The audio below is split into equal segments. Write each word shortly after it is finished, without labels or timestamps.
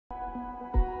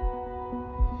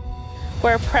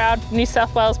We're a proud New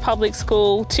South Wales public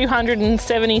school,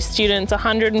 270 students,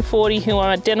 140 who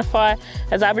identify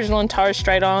as Aboriginal and Torres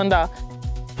Strait Islander.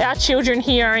 Our children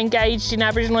here are engaged in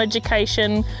Aboriginal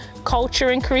education, culture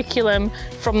and curriculum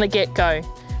from the get-go.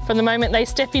 From the moment they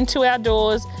step into our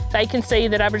doors, they can see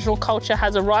that Aboriginal culture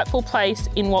has a rightful place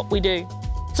in what we do.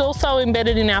 It's also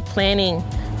embedded in our planning,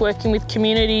 working with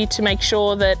community to make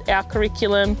sure that our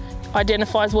curriculum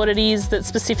identifies what it is that's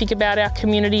specific about our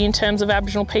community in terms of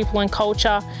Aboriginal people and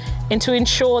culture, and to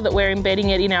ensure that we're embedding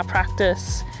it in our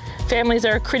practice. Families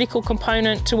are a critical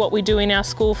component to what we do in our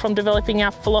school, from developing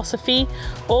our philosophy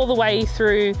all the way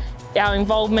through our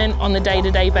involvement on the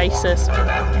day-to-day basis.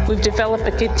 We've developed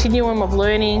a continuum of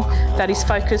learning that is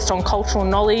focused on cultural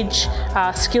knowledge,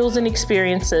 skills and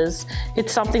experiences.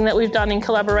 It's something that we've done in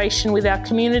collaboration with our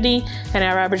community and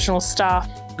our Aboriginal staff.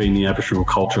 Being the Aboriginal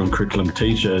culture and curriculum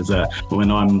teacher, is that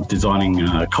when I'm designing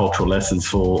cultural lessons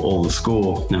for all the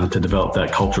school to develop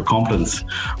that cultural competence,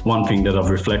 one thing that I've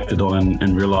reflected on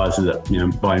and realised is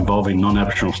that by involving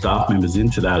non-Aboriginal staff members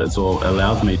into that, it all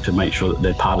allows me to make sure that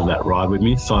they're part of that ride with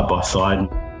me, side by side.